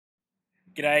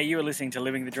G'day, you are listening to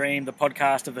Living the Dream, the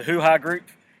podcast of the Hoo Ha Group.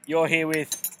 You're here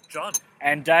with John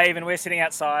and Dave, and we're sitting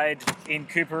outside in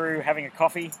Coorparoo having a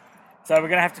coffee. So we're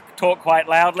going to have to talk quite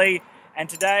loudly. And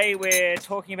today we're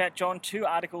talking about, John, 2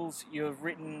 articles you've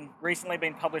written, recently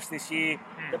been published this year,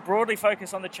 that broadly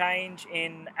focus on the change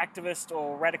in activist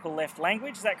or radical left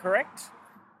language. Is that correct?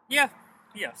 Yeah.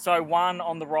 So one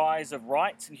on the rise of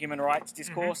rights and human rights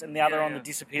discourse, and the other on the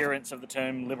disappearance of the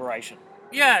term liberation.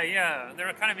 Yeah.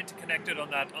 They're kind of interconnected on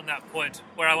that point,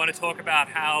 where I want to talk about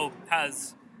how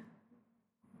has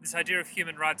this idea of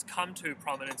human rights come to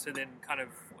prominence within kind of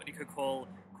what you could call,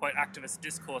 quote, activist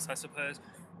discourse, I suppose,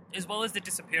 as well as the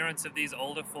disappearance of these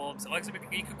older forms. Like,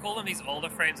 you could call them these older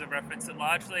frames of reference that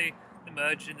largely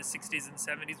emerged in the 60s and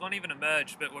 70s. Not even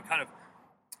emerged, but were kind of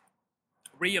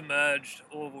re-emerged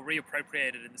or were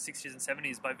reappropriated in the 60s and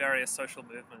 70s by various social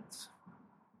movements.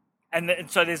 And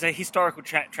so there's a historical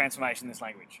transformation in this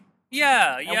language.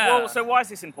 Yeah. So why is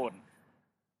this important?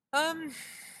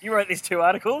 You wrote these 2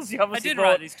 articles. You obviously I did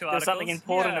write these 2 articles. There's something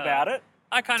important about it.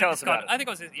 I think I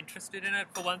was interested in it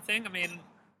for one thing. I mean,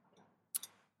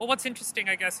 well, what's interesting,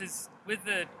 I guess, is with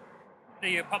the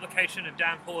publication of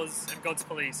Damned Whores and God's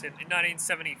Police in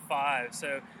 1975.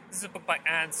 So this is a book by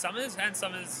Anne Summers. Anne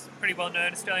Summers, pretty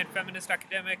well-known Australian feminist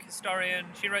academic, historian.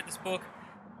 She wrote this book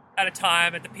at a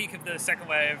time at the peak of the second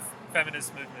wave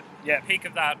feminist movement. Yeah. The peak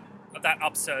of that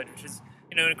upsurge, which is,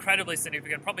 incredibly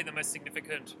significant, probably the most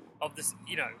significant of this.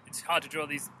 It's hard to draw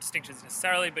these distinctions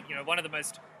necessarily, but one of the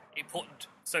most important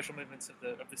social movements of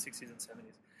the 60s and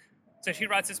 70s. So she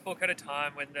writes this book at a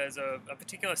time when there's a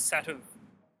particular set of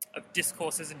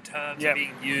discourses and terms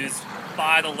being used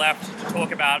by the left to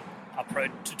talk about our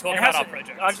project.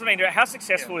 I just mean, how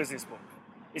successful is this book?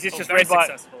 Is this just very read by...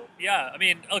 successful. Yeah, I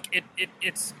mean, look,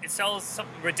 it sells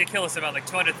something ridiculous about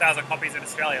 200,000 copies in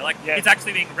Australia. It's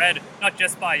actually being read not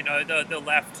just by the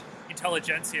left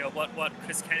intelligentsia, what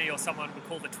Chris Kenny or someone would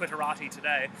call the Twitterati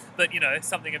today, but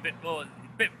something a bit more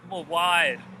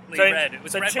widely read. It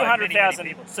was read by many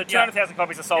people. So 200,000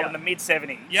 copies are sold in the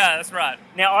mid-70s. Yeah, that's right.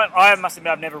 Now, I must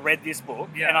admit I've never read this book,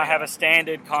 and I have a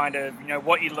standard kind of,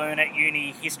 what you learn at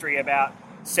uni history about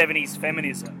 70s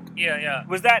feminism. Yeah.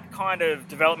 Was that kind of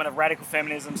development of radical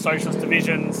feminism, socialist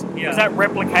divisions, was that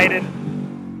replicated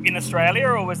in Australia,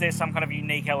 or was there some kind of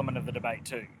unique element of the debate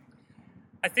too?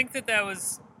 I think that Damned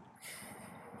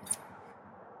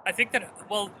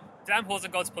Whores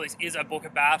and God's Police is a book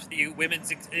about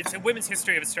it's a women's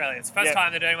history of Australia. It's the first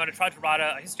time that anyone had tried to write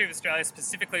a history of Australia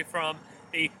specifically from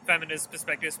the feminist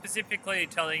perspective, specifically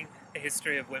telling the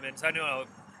history of women. So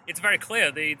it's very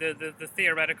clear. The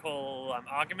theoretical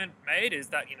argument made is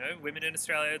that, women in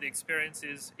Australia, the experience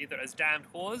is either as damned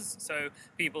whores, so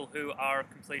people who are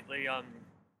completely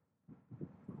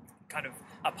kind of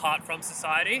apart from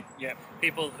society. Yeah.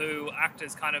 People who act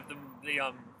as kind of the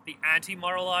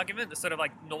anti-moral argument, the sort of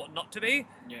not to be.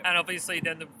 Yeah. And obviously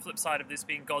then the flip side of this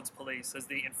being God's police as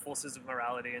the enforcers of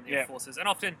morality and the enforcers. And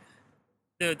often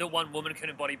the one woman can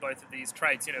embody both of these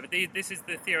traits, but this is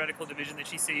the theoretical division that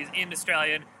she sees in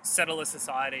Australian settler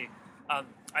society.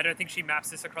 I don't think she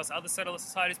maps this across other settler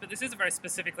societies, but this is a very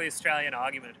specifically Australian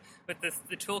argument. But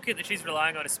the toolkit that she's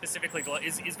relying on is specifically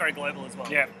is very global as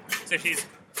well. Yeah. So she's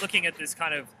looking at this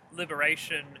kind of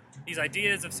liberation, these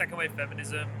ideas of second wave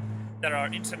feminism that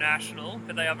are international,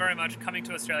 but they are very much coming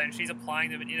to Australia, and she's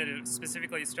applying them in a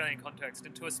specifically Australian context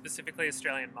and to a specifically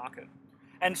Australian market.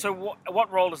 And so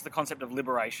what role does the concept of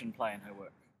liberation play in her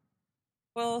work?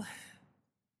 Well,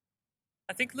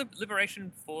 I think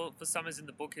liberation for Summers in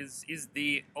the book is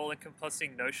the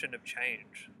all-encompassing notion of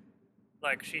change.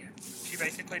 She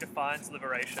basically defines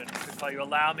liberation. If you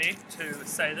allow me to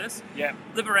say this,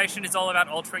 liberation is all about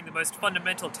altering the most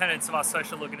fundamental tenets of our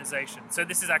social organisation. So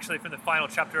this is actually from the final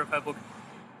chapter of her book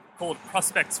called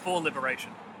Prospects for Liberation.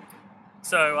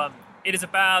 So it is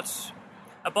about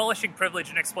abolishing privilege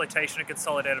and exploitation and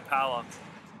consolidated power.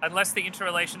 Unless the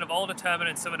interrelation of all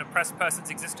determinants of an oppressed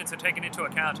person's existence are taken into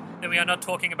account, then we are not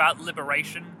talking about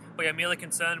liberation. We are merely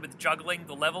concerned with juggling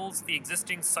the levels of the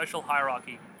existing social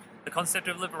hierarchy. The concept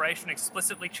of liberation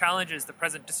explicitly challenges the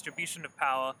present distribution of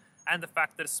power and the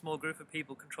fact that a small group of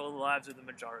people control the lives of the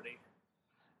majority.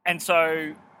 And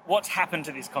so, what's happened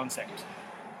to this concept?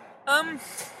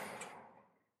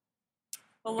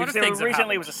 A lot of there things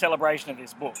recently was a celebration of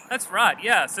this book. That's right,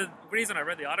 yeah. So the reason I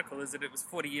read the article is that it was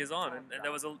 40 years on, and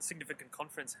there was a significant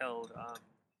conference held,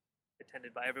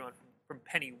 attended by everyone from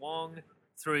Penny Wong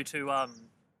through to,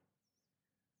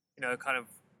 kind of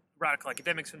radical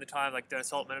academics from the time, like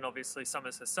Dennis Altman, and obviously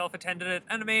Summers herself attended it.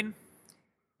 And I mean,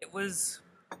 it was...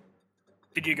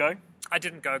 Did you go? I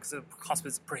didn't go because the cost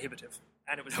was prohibitive.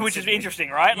 and it was Which is Sydney. interesting,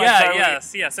 right?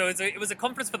 So it was a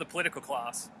conference for the political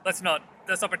class. Let's not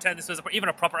pretend this was even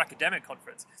a proper academic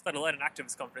conference, let alone an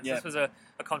activist conference. Yeah. This was a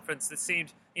conference that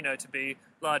seemed, to be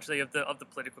largely of the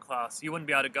political class. You wouldn't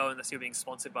be able to go unless you're being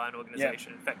sponsored by an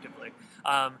organization, effectively.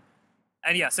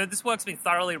 So this work's been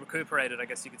thoroughly recuperated, I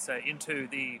guess you could say, into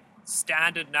the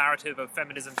standard narrative of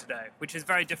feminism today, which is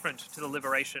very different to the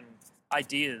liberation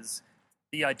ideas.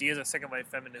 The ideas of second-wave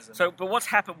feminism. So, but what's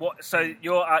happened? So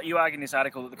you argue in this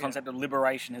article that the concept of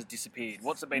liberation has disappeared.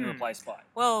 What's it been replaced by?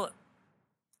 Well,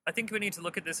 I think we need to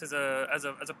look at this as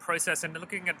a process, and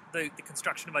looking at the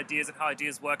construction of ideas and how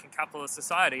ideas work in capitalist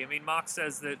society. I mean, Marx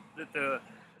says that the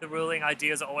ruling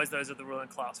ideas are always those of the ruling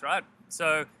class, right?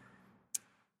 So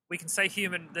we can say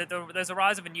there's a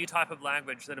rise of a new type of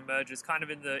language that emerges kind of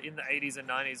in the 80s and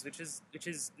 90s, which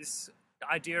is this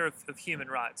idea of human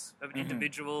rights, of an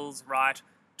individual's right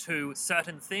to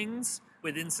certain things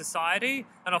within society,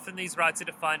 and often these rights are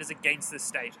defined as against the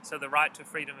state. So the right to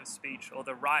freedom of speech, or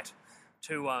the right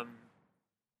to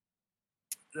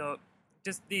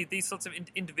these sorts of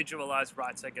individualized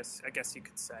rights, I guess you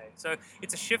could say. So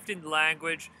it's a shift in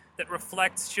language that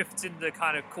reflects shifts in the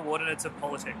kind of coordinates of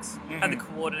politics and the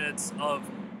coordinates of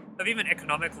even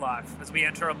economic life as we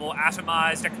enter a more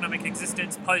atomized economic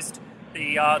existence post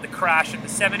the crash in the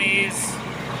 70s.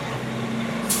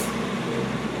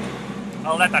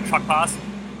 I'll let that truck pass.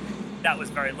 That was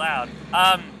very loud.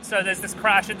 So there's this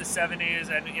crash in the 70s,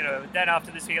 and then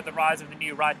after this we get the rise of the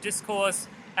new right discourse.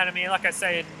 And I mean, like I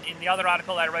say in the other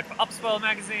article I wrote for Upswell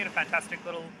magazine, a fantastic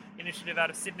little initiative out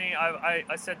of Sydney,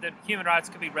 I said that human rights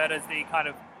could be read as the kind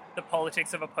of the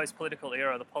politics of a post-political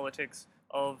era, the politics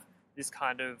of this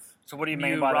kind of. So what do you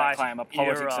mean by that claim? A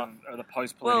politics of the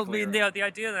post-political Well, I mean, era? the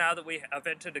idea now that we have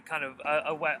entered a kind of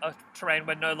a terrain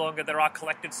where no longer there are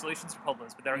collective solutions to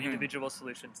problems, but there are individual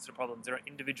solutions to problems. There are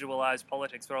individualized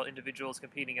politics where all individuals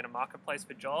competing in a marketplace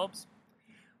for jobs,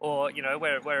 or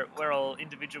we're all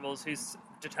individuals who's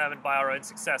determined by our own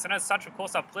success. And as such, of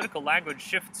course, our political language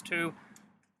shifts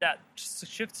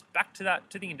back to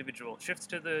the individual, shifts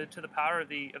to the power of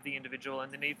the individual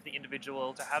and the need for the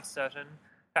individual to have certain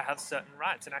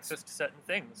rights and access to certain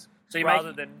things,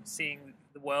 rather than seeing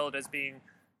the world as being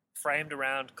framed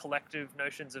around collective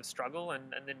notions of struggle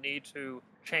and the need to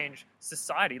change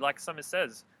society. Like Summers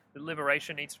says, the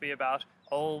liberation needs to be about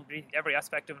every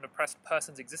aspect of an oppressed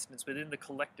person's existence within the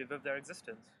collective of their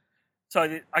existence.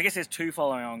 So I guess there's two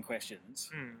following on questions.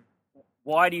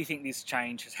 Why do you think this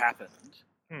change has happened?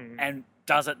 And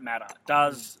does it matter?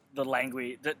 Does the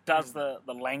language the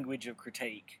language of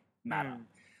critique matter?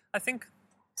 I think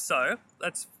so.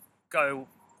 Let's go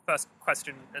first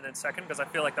question and then second, because I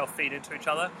feel like they'll feed into each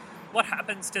other. What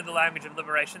happens to the language of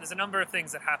liberation? There's a number of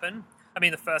things that happen. I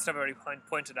mean, the first I've already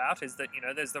pointed out is that,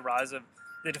 there's the rise of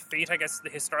the defeat, I guess, the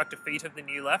historic defeat of the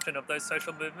New Left and of those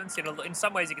social movements. In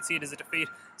some ways you can see it as a defeat.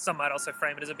 Some might also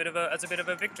frame it as a bit of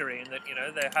a victory, in that,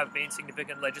 there have been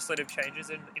significant legislative changes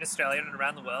in Australia and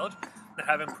around the world that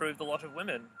have improved a lot of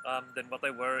women than what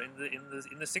they were in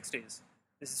the 60s.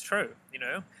 This is true,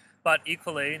 But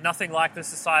equally, nothing like the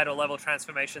societal level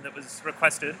transformation that was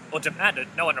requested or demanded.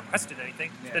 No one requested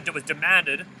anything. That it was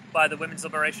demanded by the women's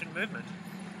liberation movement.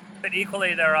 But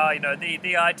equally, there are,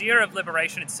 the idea of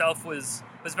liberation itself was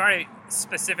very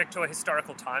specific to a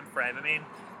historical time frame. I mean,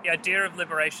 the idea of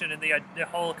liberation and the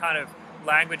whole kind of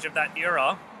language of that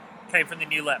era came from the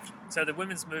New Left. So the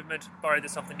women's movement borrowed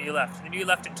this off the New Left. The New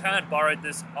Left, in turn, borrowed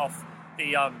this off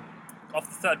the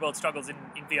Third World struggles in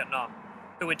Vietnam,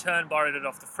 who in turn borrowed it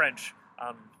off the French,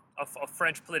 of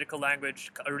French political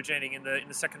language originating in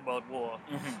the Second World War.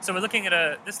 So we're looking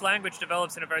at this language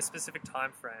develops in a very specific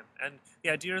time frame, and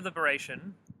the idea of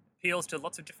liberation appeals to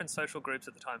lots of different social groups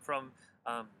at the time, from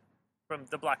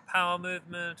the Black Power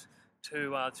movement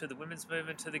to the women's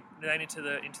movement into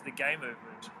the gay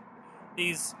movement.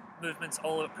 These movements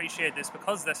all appreciate this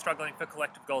because they're struggling for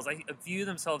collective goals. They view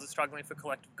themselves as struggling for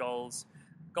collective goals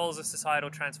of societal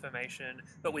transformation,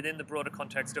 but within the broader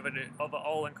context of an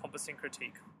all-encompassing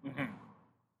critique.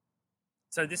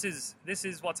 So this is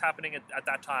what's happening at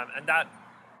that time, and that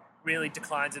really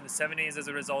declines in the 70s as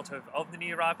a result of the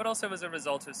New Right, but also as a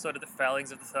result of sort of the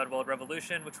failings of the Third World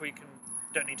Revolution, which we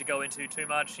don't need to go into too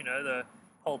much. The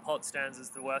Pol Pot stands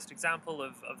as the worst example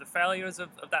of the failures of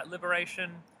that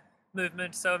liberation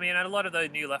movement. So, I mean, and a lot of the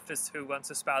new leftists who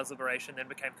once espoused liberation then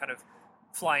became kind of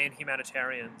fly-in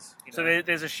humanitarians. So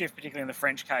there's a shift, particularly in the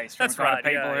French case, from That's kind right,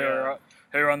 of people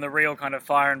who are on the real kind of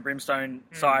fire and brimstone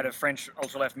side of French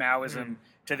ultra-left Maoism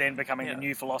to then becoming Yeah. the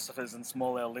new philosophers and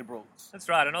small L liberals. That's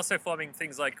right, and also forming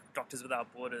things like Doctors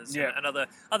Without Borders Yeah. and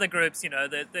other groups,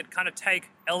 that kind of take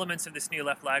elements of this new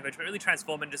left language but really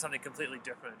transform it into something completely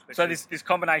different. So this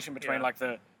combination between Yeah. like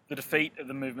the defeat of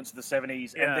the movements of the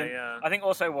 70s, Yeah, and then yeah. I think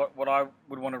also what I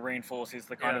would want to reinforce is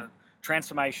the kind Yeah. of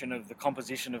transformation of the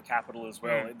composition of capital as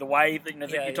well. Mm. The way that you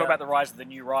Yeah, talk yeah. about the rise of the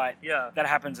new right, Yeah. that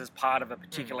happens as part of a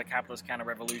particular capitalist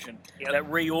counter-revolution Yep. that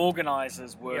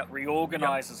reorganises work, Yep.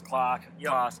 reorganises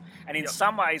class, and in Yep.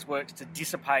 some ways works to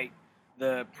dissipate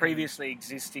the previously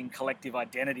existing collective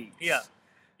identities. Yeah.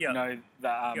 Yeah. You know,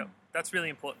 Yeah, that's really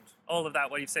important. All of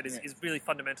that, what you've said, Yeah. is really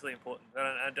fundamentally important.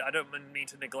 And I don't mean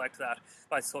to neglect that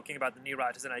by talking about the new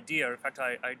right as an idea. In fact,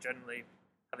 I generally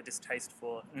have a distaste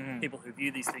for people who view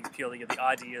these things purely at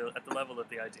the level of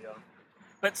the idea.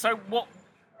 But so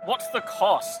what's the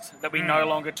cost that we no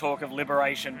longer talk of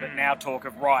liberation but now talk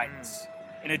of rights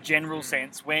in a general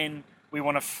sense when we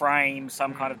want to frame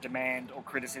some kind of demand or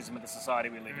criticism of the society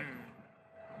we live in?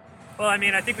 Well, I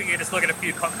mean, I think we can just look at a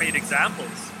few concrete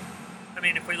examples. I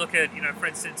mean, if we look at, for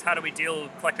instance, how do we deal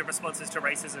with collective responses to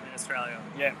racism in Australia?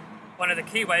 Yeah. One of the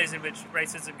key ways in which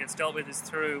racism gets dealt with is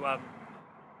through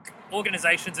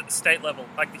organisations at the state level,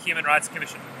 like the Human Rights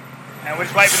Commission. Now we'll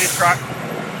just wait for this truck.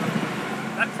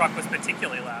 That truck was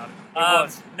particularly loud. It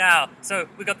was. Now, so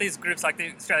we've got these groups like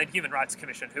the Australian Human Rights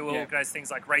Commission who will Yeah. organise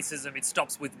things like Racism, It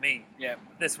Stops With Me. Yeah.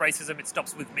 This Racism, It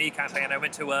Stops With Me campaign. I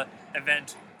went to an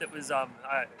event that was,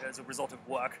 as a result of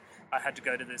work, I had to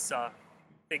go to this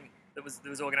thing that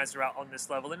was organised around on this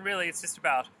level. And really, it's just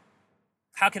about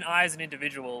how can I as an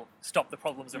individual stop the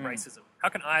problems of racism? How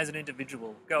can I as an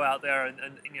individual go out there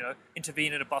and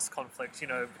intervene in a bus conflict,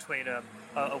 between a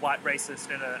white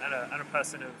racist and a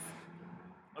person of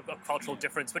cultural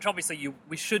difference, which obviously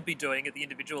we should be doing at the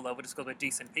individual level just because we're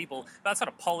decent people. But that's not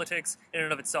a politics in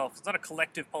and of itself. It's not a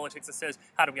collective politics that says,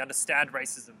 how do we understand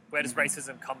racism? Where does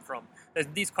racism come from?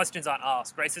 These questions aren't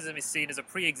asked. Racism is seen as a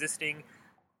pre-existing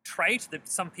trait that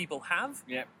some people have,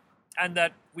 Yeah. and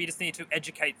that we just need to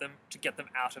educate them to get them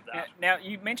out of that. Now,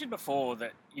 you mentioned before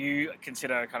that you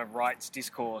consider kind of rights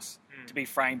discourse to be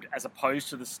framed as opposed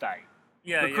to the state.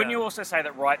 Yeah, But couldn't you also say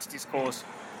that rights discourse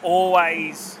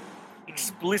always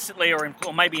explicitly or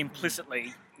maybe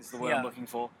implicitly is the word I'm Yeah. looking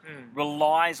for,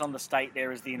 relies on the state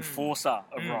there as the enforcer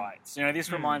of rights?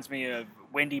 This reminds me of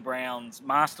Wendy Brown's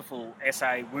masterful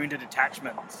essay, Wounded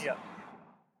Attachments, Yeah.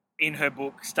 in her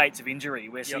book States of Injury,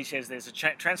 where she Yep. says there's a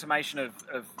transformation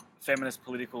of feminist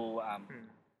political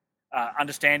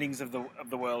understandings of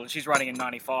the world. And she's writing in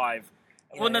 95.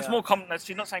 Well, Yeah, that's yeah. more common.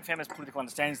 She's not saying feminist political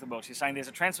understandings of the world. She's saying there's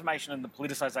a transformation in the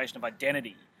politicization of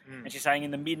identity. And she's saying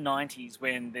in the mid-90s,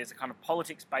 when there's a kind of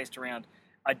politics based around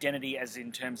identity as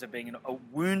in terms of being a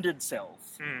wounded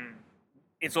self,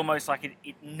 it's almost like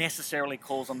it necessarily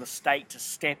calls on the state to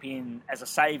step in as a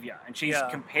saviour. And she's Yeah.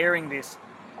 comparing this,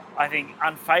 I think,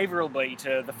 unfavourably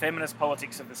to the feminist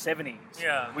politics of the 70s,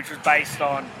 Yeah. which was based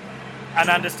on an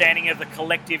understanding of the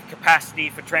collective capacity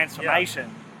for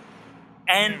transformation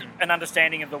and an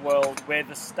understanding of the world where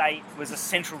the state was a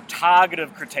central target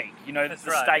of critique. That's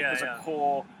The right, state yeah, was yeah. a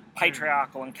core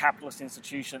patriarchal and capitalist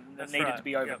institution that That's needed right, to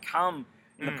be yep. overcome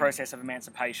in the process of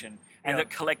emancipation, and Yep.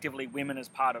 that collectively women as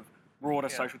part of broader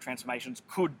Yeah. social transformations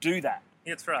could do that.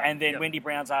 That's right. And then Yep. Wendy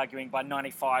Brown's arguing by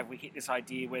 95 we hit this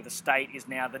idea where the state is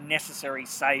now the necessary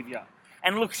saviour.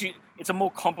 And look, it's a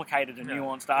more complicated and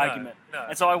nuanced argument. no.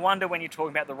 And so I wonder, when you're talking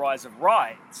about the rise of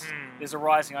rights, there's a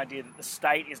rising idea that the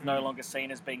state is no longer seen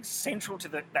as being central to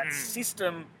that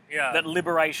system Yeah. that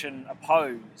liberation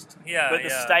opposed. Yeah, But the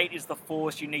yeah. state is the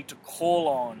force you need to call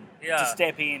on Yeah. to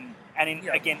step in and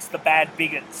Yeah. against the bad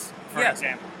bigots, for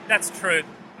example. That's true.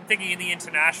 I'm thinking in the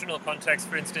international context,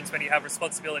 for instance, when you have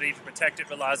responsibility to protect, it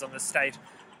relies on the state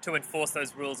to enforce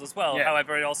those rules as well. Yeah.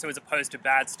 However, it also is opposed to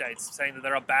bad states, saying that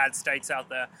there are bad states out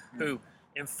there who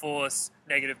enforce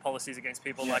negative policies against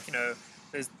people, Yeah. like,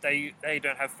 they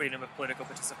don't have freedom of political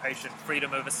participation,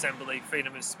 freedom of assembly,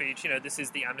 freedom of speech. This is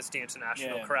the Amnesty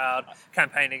International Yeah. crowd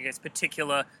campaigning against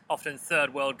particular, often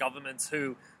third world governments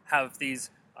who have these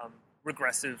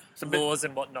regressive laws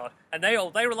and whatnot, and they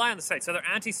rely on the state, so they're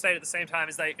anti-state at the same time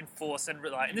as they enforce and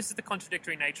rely. And this is the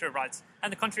contradictory nature of rights,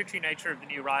 and the contradictory nature of the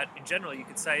new right in general, you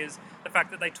could say, is the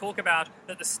fact that they talk about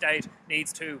that the state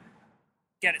needs to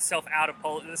get itself out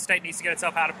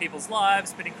of people's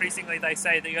lives, but increasingly they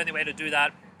say the only way to do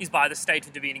that is by the state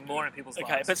intervening more in people's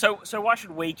Okay, lives. but so why should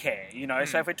we care?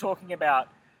 So if we're talking about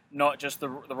not just the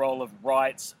role of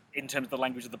rights in terms of the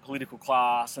language of the political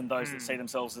class and those that see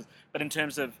themselves as, but in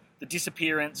terms of the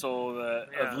disappearance or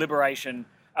of liberation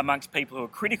amongst people who are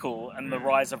critical and the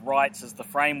rise of rights as the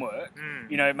framework,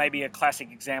 maybe a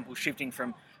classic example shifting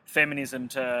from feminism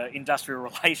to industrial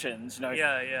relations,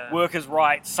 workers'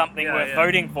 rights, something worth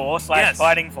voting for /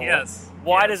 fighting for. Yes.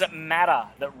 Why does it matter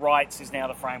that rights is now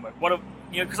the framework?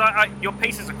 Because your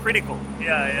pieces are critical.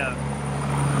 Yeah.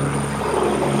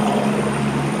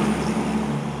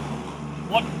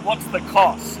 What's the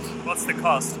cost? What's the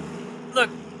cost? Look,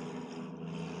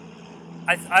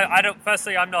 I don't.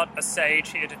 Firstly, I'm not a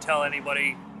sage here to tell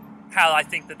anybody how I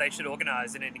think that they should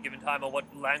organise in any given time or what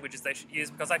languages they should use,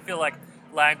 because I feel like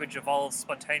language evolves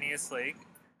spontaneously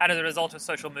and as a result of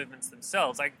social movements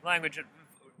themselves. Like language,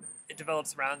 it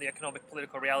develops around the economic,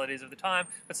 political realities of the time,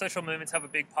 but social movements have a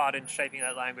big part in shaping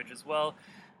that language as well.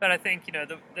 But I think,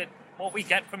 that what we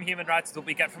get from human rights is what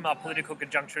we get from our political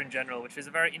conjuncture in general, which is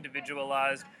a very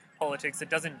individualised politics that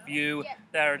doesn't view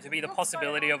there to be the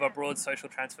possibility of a broad social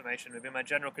transformation. Would be my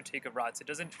general critique of rights. It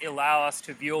doesn't allow us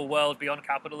to view a world beyond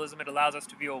capitalism. It allows us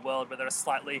to view a world where there are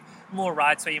slightly more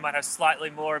rights, where you might have slightly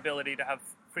more ability to have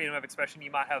freedom of expression.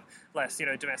 You might have less,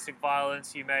 domestic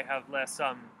violence. You may have less,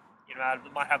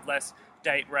 might have less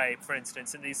date rape, for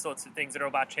instance, and these sorts of things that are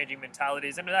about changing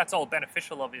mentalities. And that's all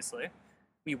beneficial, obviously.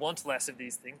 We want less of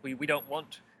these things. We don't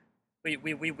want... We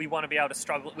want to be able to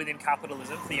struggle within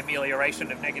capitalism for the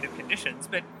amelioration of negative conditions,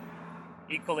 but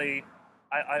equally,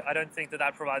 I don't think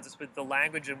that provides us with the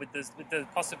language and with the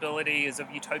possibilities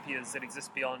of utopias that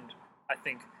exist beyond, I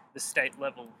think, the state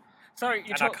level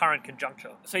and our current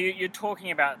conjuncture. So you're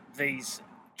talking about these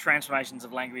transformations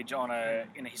of language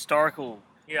in a historical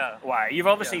way. You've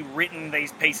obviously written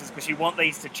these pieces because you want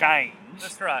these to change.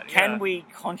 That's right. Can we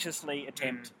consciously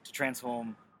attempt to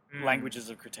transform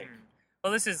languages of critique?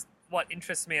 Well, this is what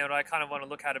interests me, and I kind of want to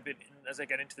look at a bit as I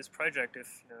get into this project, if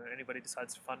anybody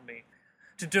decides to fund me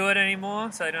to do it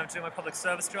anymore, so I don't have to do my public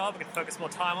service job, I can focus more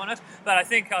time on it. But I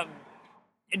think,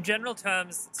 in general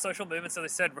terms, social movements, as I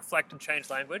said, reflect and change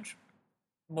language.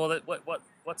 More that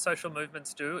what social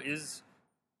movements do is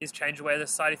change the way the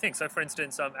society thinks. So, for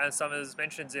instance, as Summers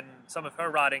mentions in some of her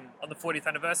writing on the 40th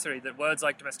anniversary, that words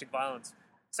like domestic violence,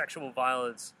 sexual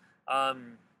violence,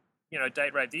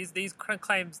 date rape, these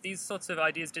claims, these sorts of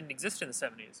ideas didn't exist in the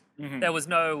 70s. Mm-hmm. There was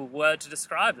no word to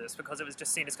describe this because it was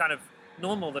just seen as kind of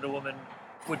normal that a woman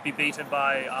would be beaten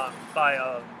by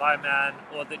a man,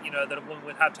 or that a woman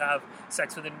would have to have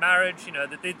sex within marriage.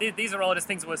 These are all just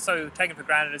things that were so taken for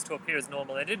granted as to appear as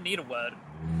normal. They didn't need a word.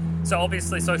 So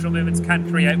obviously social movements can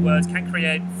create words, can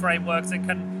create frameworks, and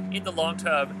can, in the long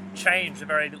term, change the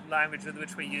very language with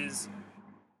which we use.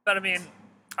 But I mean,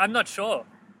 I'm not sure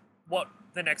what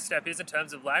the next step is in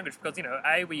terms of language, because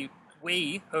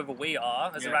we whoever we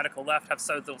are as a radical left have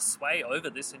so little sway over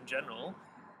this in general.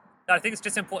 I think it's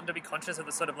just important to be conscious of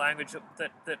the sort of language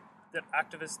that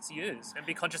activists use, and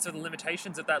be conscious of the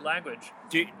limitations of that language.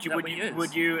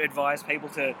 Would you advise people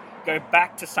to go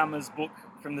back to Summers' book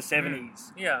from the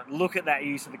 70s, look at that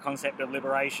use of the concept of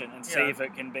liberation and see if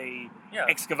it can be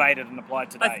excavated and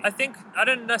applied today? I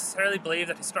don't necessarily believe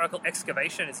that historical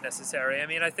excavation is necessary. I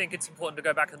mean, I think it's important to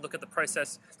go back and look at the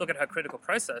process, look at her critical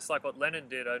process, like what Lenin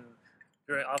did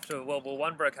after World War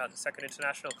I broke out, the Second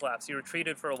International collapse. He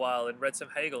retreated for a while and read some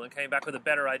Hegel and came back with a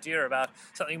better idea about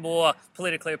something more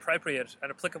politically appropriate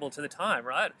and applicable to the time,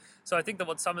 right? So I think that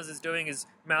what Summers is doing is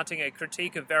mounting a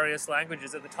critique of various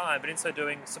languages at the time, but in so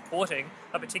doing supporting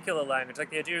a particular language, like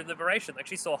the idea of liberation. Like,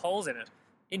 she saw holes in it.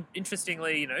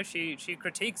 Interestingly, she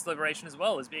critiques liberation as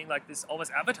well as being like this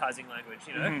almost advertising language.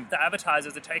 The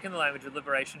advertisers had taken the language of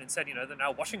liberation and said, that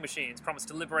now washing machines promise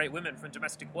to liberate women from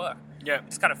domestic work. Yeah,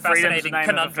 it's kind of fascinating. Freedom is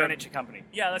the name of a furniture company.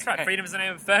 Yeah, that's right. Freedom is the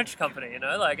name of a furniture company.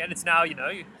 And it's now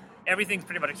everything's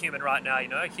pretty much a human right now.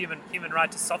 Human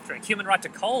right to soft drink, human right to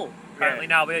coal. Apparently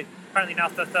now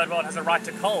the third world has a right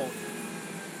to coal.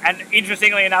 And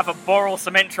interestingly enough, a Boral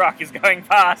cement truck is going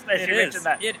past as you mentioned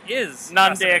that. It is.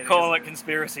 None dare call it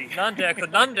conspiracy. None dare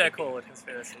call it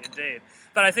conspiracy, indeed.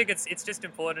 But I think it's just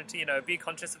important to be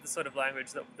conscious of the sort of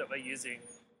language that we're using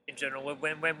in general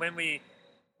when we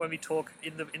talk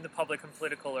in the public and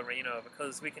political arena,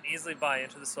 because we can easily buy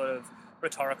into the sort of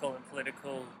rhetorical and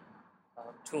political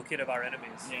toolkit of our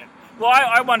enemies. Yeah. Well,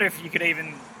 I wonder if you could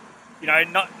even,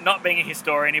 not being a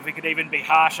historian, if we could even be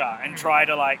harsher and try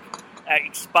to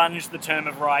expunge the term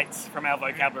of rights from our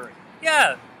vocabulary.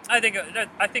 Yeah, I think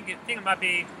it might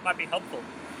be helpful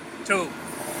to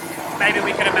maybe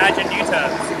we can imagine new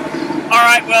terms. All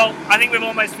right, well, I think we've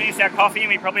almost finished our coffee and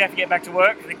we probably have to get back to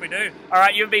work. I think we do. All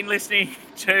right, you've been listening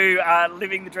to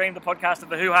Living the Dream, the podcast of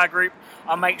the Hoo Ha Group.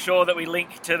 I'll make sure that we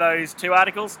link to those 2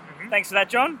 articles. Mm-hmm. Thanks for that,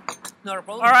 John. Not a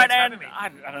problem. All right, and I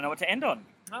don't know what to end on.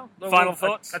 Well, Final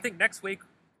thoughts? I think next week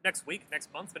next week,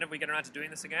 next month, whenever we get around to doing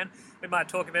this again, we might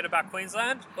talk a bit about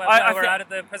Queensland. Where we're at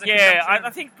the present Yeah, conjuncture. I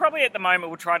think probably at the moment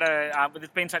we'll try to. There's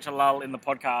been such a lull in the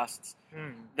podcasts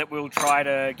that we'll try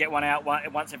to get one out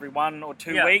once every 1 or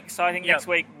 2 weeks. So I think next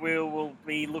week we'll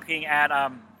be looking at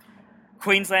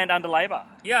Queensland under Labor.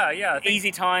 Yeah. I think,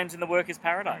 Easy times in the workers'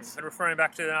 paradise. and referring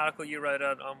back to an article you wrote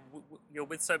on your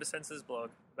With Sober Senses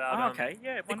blog about. Okay,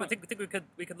 yeah. I think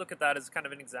we could look at that as kind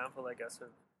of an example, I guess,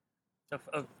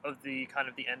 of the kind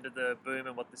of the end of the boom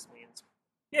and what this means.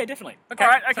 Yeah, definitely. Okay, All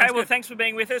right. Okay. sounds Well, good. thanks for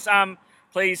being with us.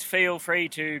 Please feel free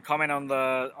to comment on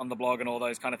the blog and all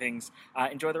those kind of things.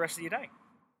 Enjoy the rest of your day.